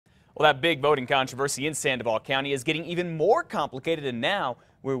Well, that big voting controversy in Sandoval County is getting even more complicated, and now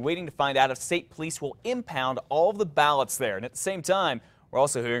we're waiting to find out if state police will impound all of the ballots there. And at the same time, we're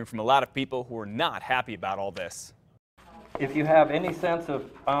also hearing from a lot of people who are not happy about all this. If you have any sense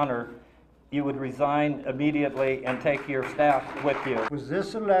of honor, you would resign immediately and take your staff with you. Was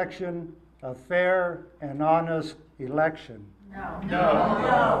this election a fair and honest election?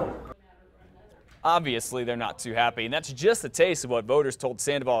 No. Obviously, they're not too happy, and that's just a taste of what voters told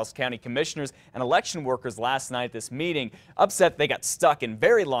Sandoval County commissioners and election workers last night at this meeting. Upset they got stuck in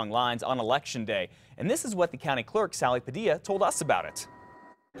very long lines on Election Day. And this is what the county clerk, Sally Padilla, told us about it.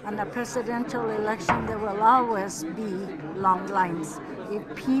 On a presidential election, there will always be long lines.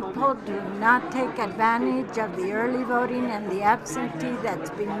 If people do not take advantage of the early voting and the absentee that's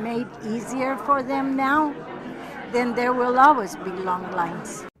been made easier for them now, then there will always be long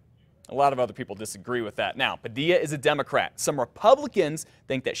lines. A lot of other people disagree with that. Now, Padilla is a Democrat. Some Republicans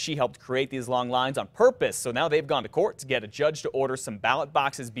think that she helped create these long lines on purpose. So now they've gone to court to get a judge to order some ballot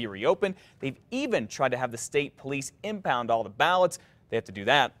boxes be reopened. They've even tried to have the state police impound all the ballots. They have to do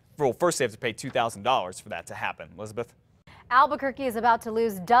that. Well, first they have to pay $2,000 for that to happen. Elizabeth? Albuquerque is about to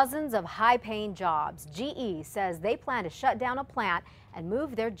lose dozens of high-paying jobs. GE says they plan to shut down a plant and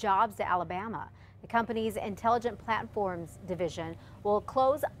move their jobs to Alabama. The company's Intelligent Platforms division will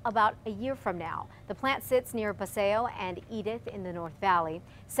close about a year from now. The plant sits near Paseo and Edith in the North Valley.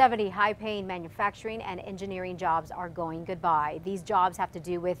 70 high-paying manufacturing and engineering jobs are going goodbye. These jobs have to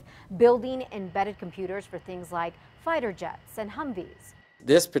do with building embedded computers for things like fighter jets and Humvees.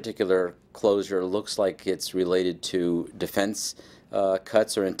 This particular closure looks like it's related to defense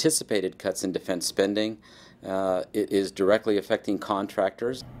cuts or anticipated cuts in defense spending. It is directly affecting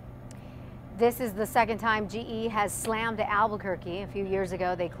contractors. This is the second time GE has slammed Albuquerque. A few years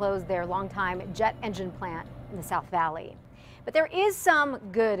ago, they closed their longtime jet engine plant in the South Valley. But there is some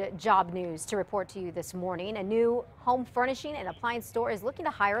good job news to report to you this morning. A new home furnishing and appliance store is looking to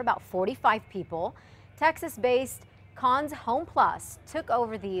hire about 45 people. Texas-based Conn's Home Plus took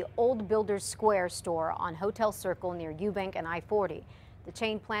over the old Builders Square store on Hotel Circle near Eubank and I-40. The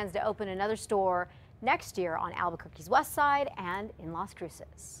chain plans to open another store next year on Albuquerque's west side and in Las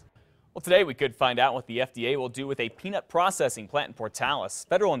Cruces. Well, today we could find out what the FDA will do with a peanut processing plant in Portales.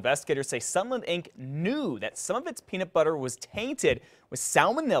 Federal investigators say Sunland Inc. knew that some of its peanut butter was tainted with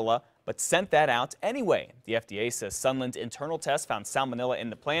salmonella, but sent that out anyway. The FDA says Sunland's internal test found salmonella in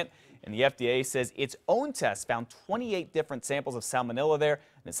the plant, and the FDA says its own test found 28 different samples of salmonella there,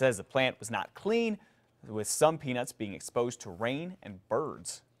 and it says the plant was not clean, with some peanuts being exposed to rain and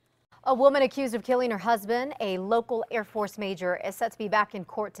birds. A woman accused of killing her husband, a local Air Force major, is set to be back in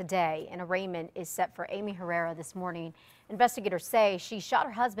court today. An arraignment is set for Amy Herrera this morning. Investigators say she shot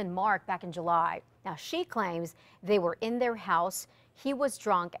her husband, Mark, back in July. Now, she claims they were in their house, he was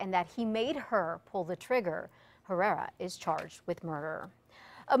drunk, and that he made her pull the trigger. Herrera is charged with murder.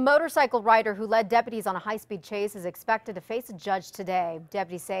 A motorcycle rider who led deputies on a high-speed chase is expected to face a judge today.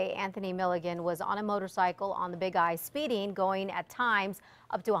 Deputies say Anthony Milligan was on a motorcycle on the Big I speeding, going at times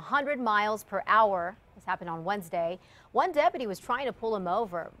up to 100 miles per hour. This happened on Wednesday. One deputy was trying to pull him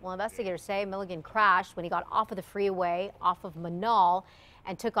over. Well, investigators say Milligan crashed when he got off of the freeway off of Manal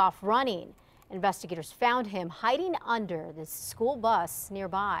and took off running. Investigators found him hiding under this school bus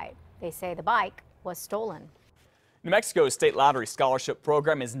nearby. They say the bike was stolen. New Mexico's state lottery scholarship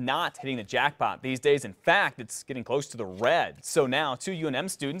program is not hitting the jackpot these days. In fact, it's getting close to the red. So now, two UNM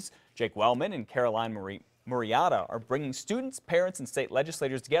students, Jake Wellman and Caroline Murrieta, are bringing students, parents, and state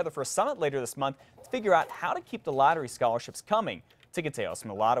legislators together for a summit later this month to figure out how to keep the lottery scholarships coming. Ticket sales from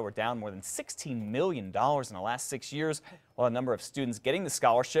the lotto were down more than $16 million in the last 6 years, while the number of students getting the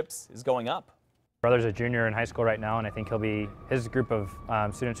scholarships is going up. Brother's a junior in high school right now, and I think his group of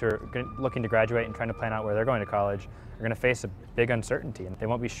students who are looking to graduate and trying to plan out where they're going to college are going to face a big uncertainty. They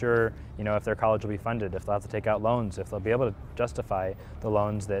won't be sure, if their college will be funded, if they'll have to take out loans, if they'll be able to justify the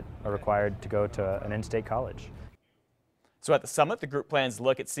loans that are required to go to an in-state college. So at the summit, the group plans to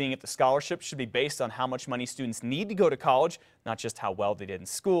look at seeing if the scholarships should be based on how much money students need to go to college, not just how well they did in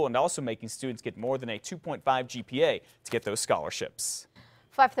school, and also making students get more than a 2.5 GPA to get those scholarships.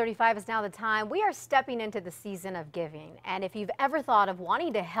 5:35 is now the time. We are stepping into the season of giving. And if you've ever thought of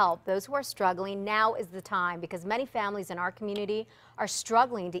wanting to help those who are struggling, now is the time, because many families in our community are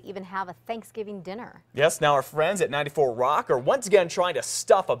struggling to even have a Thanksgiving dinner. Yes, now our friends at 94 Rock are once again trying to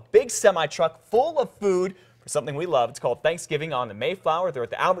stuff a big semi-truck full of food for something we love. It's called Thanksgiving on the Mayflower. They're at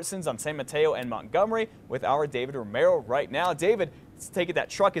the Albertsons on San Mateo and Montgomery with our David Romero right now. David, let's take it that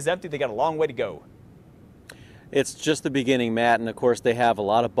truck is empty. They got a long way to go. It's just the beginning, Matt, and of course they have a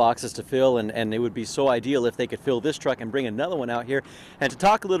lot of boxes to fill, and it would be so ideal if they could fill this truck and bring another one out here. And to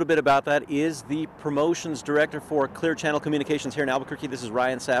talk a little bit about that is the promotions director for Clear Channel Communications here in Albuquerque. This is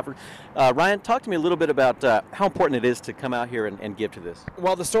Ryan Safford. Ryan, talk to me a little bit about how important it is to come out here and give to this.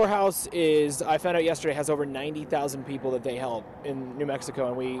 Well, the storehouse is, I found out yesterday, has over 90,000 people that they help in New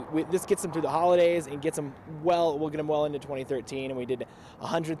Mexico, and this gets them through the holidays and gets them we'll get them well into 2013, and we did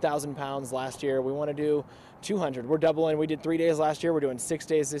 100,000 pounds last year. We want to do 200. We're doubling. We did 3 days last year. We're doing 6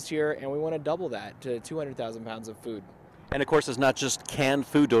 days this year, and we want to double that to 200,000 pounds of food. And of course, it's not just canned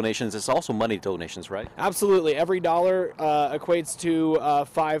food donations, it's also money donations, right? Absolutely. Every dollar equates to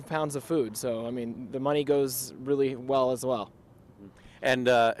 5 pounds of food. So, I mean, the money goes really well as well. And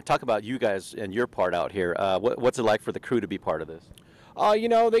talk about you guys and your part out here. What's it like for the crew to be part of this? You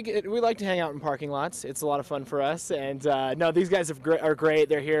know, we like to hang out in parking lots. It's a lot of fun for us. And no, these guys are great.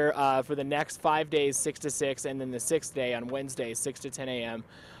 They're here for the next 5 days, 6 to 6, and then the 6th day on Wednesday, 6 to 10 a.m.,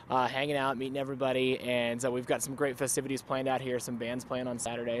 hanging out, meeting everybody. And we've got some great festivities planned out here, some bands playing on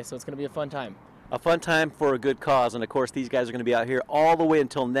Saturday. So it's going to be a fun time. A fun time for a good cause, and of course these guys are going to be out here all the way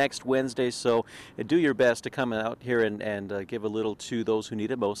until next Wednesday, so do your best to come out here and give a little to those who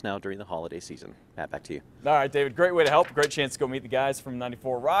need it most now during the holiday season. Matt, back to you. All right, David, great way to help. Great chance to go meet the guys from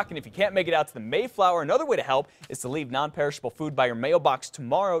 94 Rock, and if you can't make it out to the Mayflower, another way to help is to leave non-perishable food by your mailbox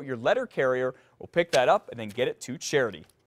tomorrow. Your letter carrier will pick that up and then get it to charity.